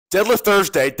Deadlift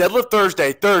Thursday, deadlift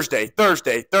Thursday,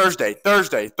 Thursday.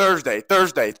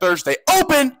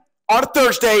 Open on a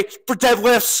Thursday for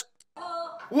deadlifts.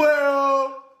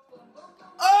 Well,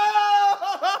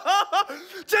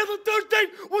 deadlift Thursday,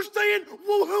 we're saying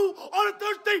woohoo on a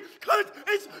Thursday because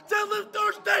it's deadlift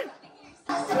Thursday.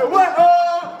 Whoa,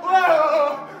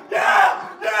 yeah,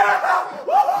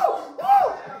 woo,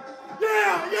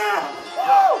 yeah,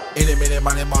 woo. Any minute,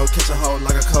 my name catch a hoe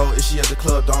like a cold. If she at the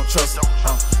club, don't trust her.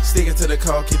 Sticking to the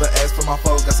code, keep her ass for my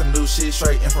foes. Got some new shit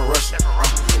straight in from Russia.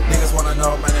 Niggas wanna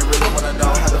know, man, they really wanna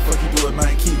know how the fuck you do it,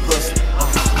 man. Keep hustling.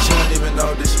 She don't even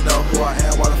know that she know who I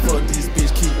am. Why the fuck these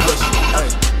bitch keep pushing?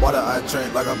 Hey, water I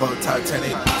drink like a boat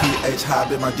Titanic. pH high,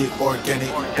 bit my dick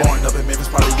organic. Born up in Memphis,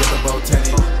 probably get the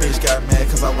botanic. Bitch got mad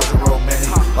cause I wasn't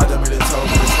romantic. Like the minute told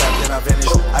me to stop, then I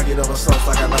vanished. I get over sauce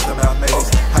like I left them out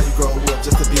medics. How you grow up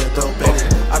just to be a dope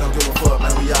addict? I don't give a fuck,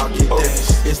 man, we all get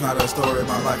damaged. It's not a story,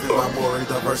 my life is my boring.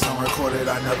 The verse unrecorded,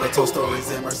 I never told stories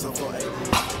in merciful aid.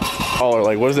 Oh,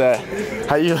 like, what is that?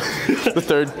 How you, the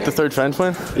third trend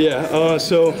twin? Yeah,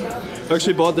 so I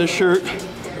actually bought this shirt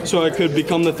so I could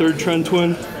become the third trend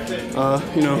twin.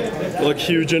 You know, look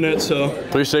huge in it, so.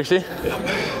 360?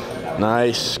 Yep.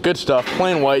 Nice, good stuff.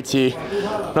 Plain white tee,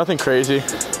 nothing crazy.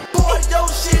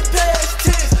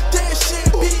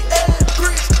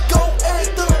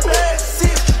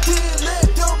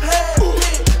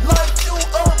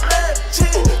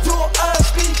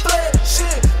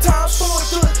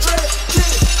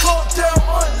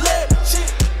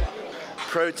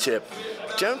 Pro tip,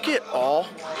 don't get all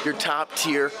your top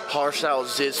tier hardstyle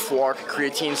Ziz Flark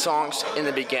creatine songs in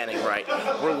the beginning, right?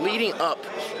 We're leading up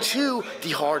to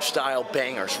the hardstyle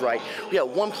bangers, right? We got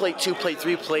 1 plate, 2 plate,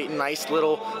 3 plate, nice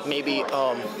little, maybe,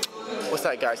 what's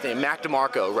that guy's name? Mac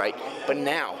DeMarco, right? But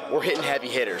now we're hitting heavy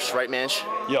hitters, right, Manj?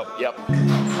 Yep.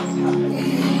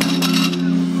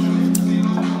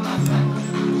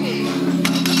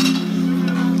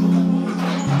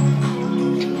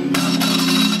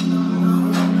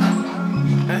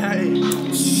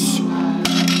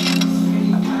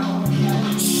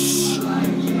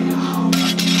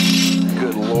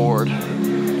 Good Lord. Yep.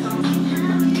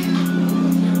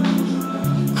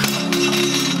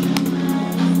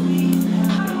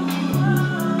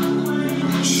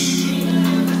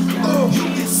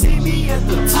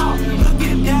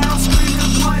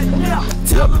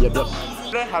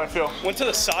 How'd it feel? Went to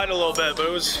the side a little bit, but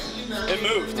it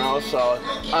moved. No, it's solid.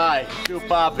 Aye, do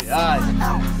poppy, aye.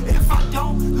 If I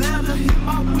don't let her hit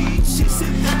my weed, she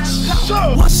sit there and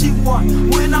so what she want?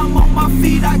 When I'm on my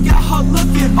feet, I got her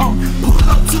looking up. Pull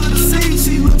up to the scene,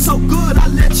 she looks so good, I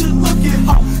let you look at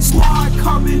her. Squad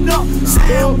coming up,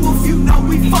 saying Wolf, you know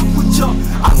we fuck with you.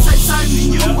 I say same to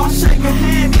you, I shake a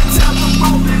hand and tell her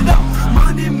roll it up.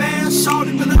 Money man,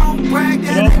 shorty, but I don't brag,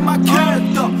 that ain't my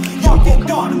character. You can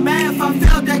do the math, I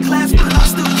failed that class, but I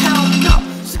still count up.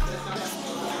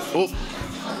 Oh,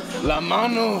 la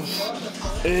manos.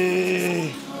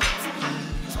 Hey.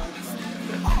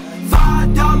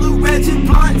 $5 Reggie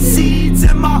Blunt seeds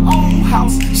in my old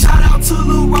house. Shout out to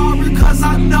Lil Robert, cause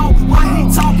I know what he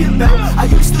talking about. I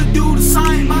used to do the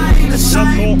same, I ain't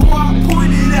ashamed, boy, I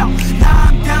pointed out. Now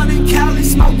I'm down in Cali,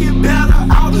 smoking better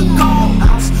out of gold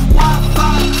house.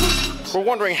 Wi-Fi. We're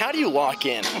wondering, how do you lock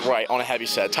in, right, on a heavy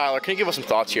set? Tyler, can you give us some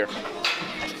thoughts here?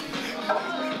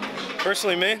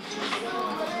 Personally, me,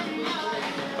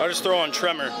 I just throw on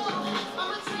tremor,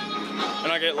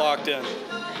 and I get locked in.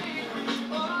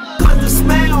 The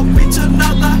smell reach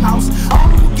another house.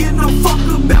 I don't give no fuck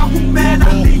about who mad,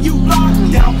 I leave you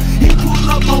locked out. He pull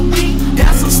up on me,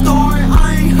 that's a story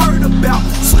I ain't heard about.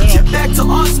 Switch it back to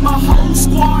us, my whole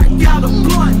squad got a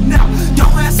blunt now.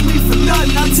 Don't ask me for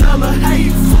nothing, I tell her, hey,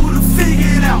 fool to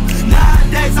figure it out.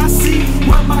 Nowadays I see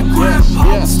what my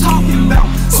grandpa was talking about.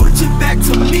 Switch it back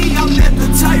to me, I'm at the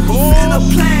table, finna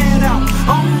play it out.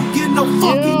 I don't get no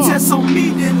fucking tests on me,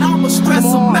 then I'ma stress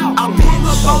him out. I pull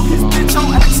up on his bitch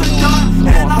on accident,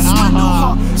 and I swindle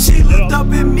her. She looked up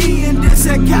at me and then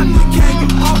said, Captain, can you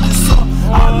hold this up?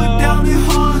 I looked down at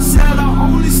her and said, I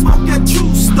only smoke that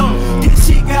true stuff. Then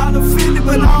she got offended,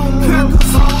 but I don't care,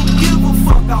 cause I don't give a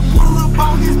fuck. I pull up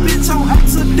on his bitch on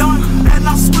accident, and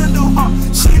I swindle her.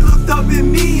 She looked up at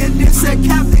me and then said,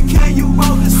 Captain, can you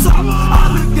roll this up? I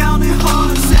looked down at her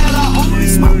and said, I only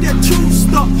smoke that true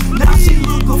stuff. Now she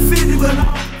look offended, but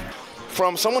I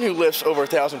From someone who lifts over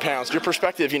 1,000 pounds, your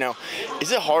perspective, you know,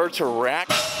 is it harder to rack,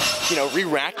 you know,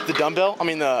 re-rack the dumbbell, I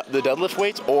mean the deadlift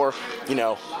weights, or, you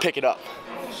know, pick it up?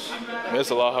 It's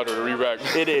a lot harder to re-rack.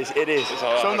 It is.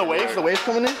 So in the waves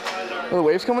coming in? Are the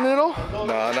waves coming in at all?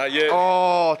 Nah, not yet.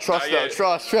 Oh, trust Not though, yet.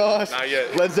 trust. Not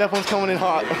yet. Led Zeppelin's coming in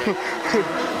hot.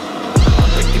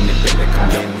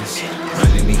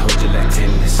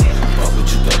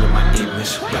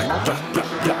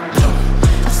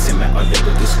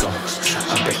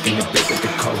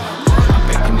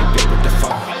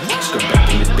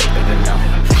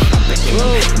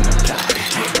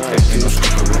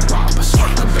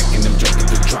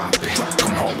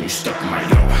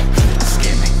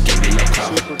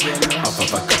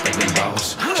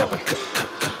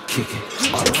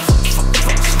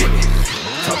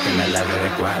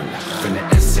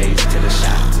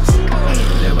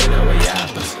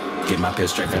 my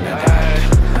pills straight from that bag.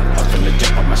 Up from the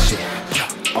dip on my shit,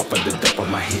 off of the dip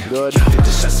on my head. Good. Hit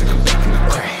the shots and come back in the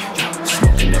crane.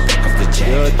 Smoking the back of the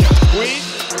jet.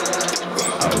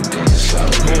 Oh, damn,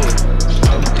 slowly.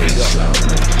 Oh, damn,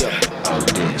 slowly. Oh,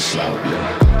 damn, slowly.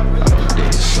 Oh,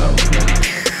 damn, slowly.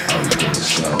 Oh, damn,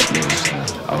 slowly.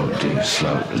 Oh, damn,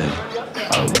 slowly.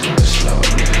 Oh, damn,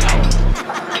 slowly.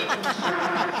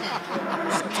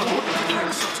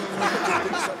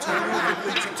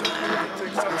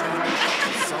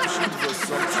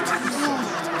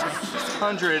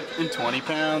 120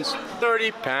 pounds.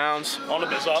 30 pounds. On the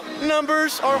biz up.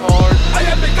 Numbers are hard. I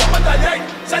have been going the hate.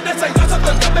 Said that say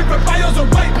something coming from miles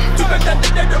away. To make that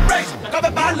in the race.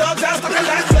 Covered my lungs out like a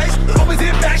last place. Always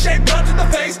in bad shape, guns in the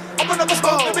face. Open up a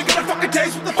smoke, let me get a fucking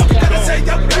taste. What the fuck you gotta say?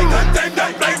 Young play gun, dang,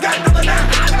 dang, play gun, nothing now.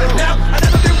 I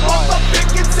never been wrong, but big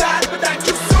inside. But that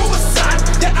you suicide.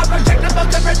 Yeah, I project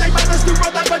about everything. My first group,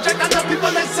 I project on the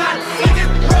people inside. They can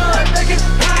run, they can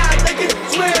hide, they can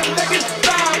swim, they can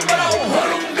fly. But I don't hurt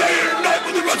them day and night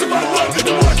with the rest of my life. And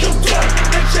the one you try.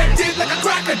 And shake it like a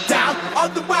crocodile. All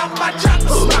the while, my chopper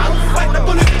smile. Fight the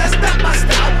bullet, that's not my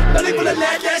style. Not even the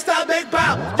land, that's not big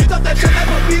bow. You thought that shit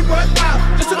ever be worthwhile.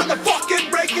 Just another fucking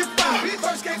breaking foul.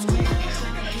 First game squeeze.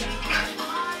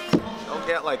 Don't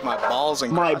get like my balls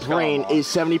and My brain is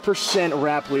 70%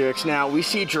 rap lyrics. Now, we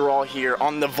see Gerald here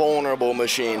on the vulnerable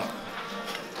machine.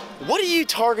 What are you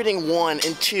targeting, 1,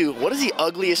 and 2? What is the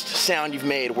ugliest sound you've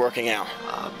made working out?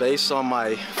 Based on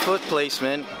my foot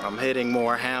placement, I'm hitting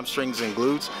more hamstrings and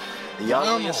glutes. The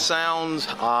ugliest sounds,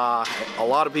 a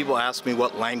lot of people ask me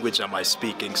what language am I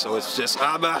speaking, so it's just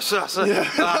Or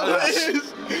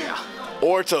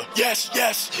it's a yes,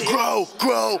 yes, grow,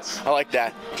 grow. I like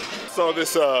that. Saw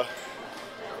this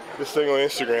this thing on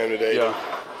Instagram today. Yeah.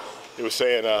 It was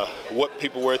saying what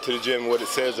people wear to the gym, what it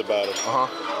says about them.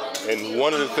 And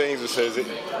one of the things it says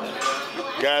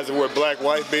guys that wear black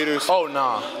wife beaters are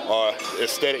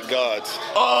aesthetic gods.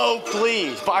 Oh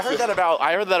please! But I heard that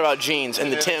about jeans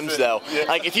and the Timbs though. Yeah.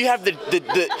 Like if you have the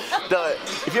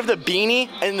if you have the beanie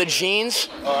and the jeans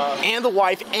and the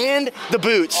wife and the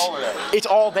boots, it's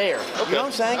all there. Okay. You know what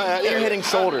I'm saying? And you're hitting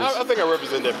shoulders. I think I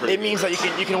represent that pretty It means that you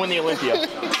can win the Olympia.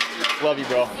 Love you,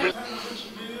 bro.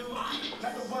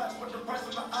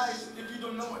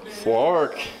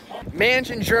 Fork.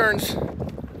 Manj and Jerns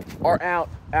are out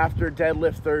after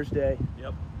Deadlift Thursday.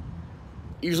 Yep.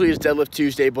 Usually it's Deadlift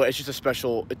Tuesday, but it's just a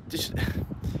special. It's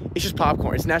just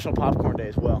popcorn. It's National Popcorn Day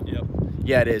as well. Yep.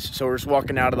 Yeah, it is. So we're just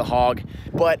walking out of the hog,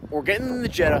 but we're getting in the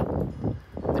Jetta.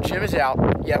 The gym is out.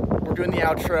 Yep. We're doing the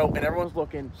outro, and everyone's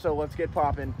looking. So let's get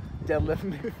popping.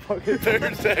 Deadlift fucking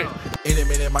Thursday. Any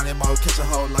minute, money more, catch a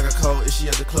hoe like a cold. If she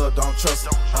at the club, don't trust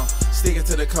her. Sticking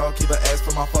to the code, keep her ass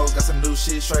for my foes. Got some new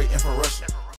shit straight in from Russia.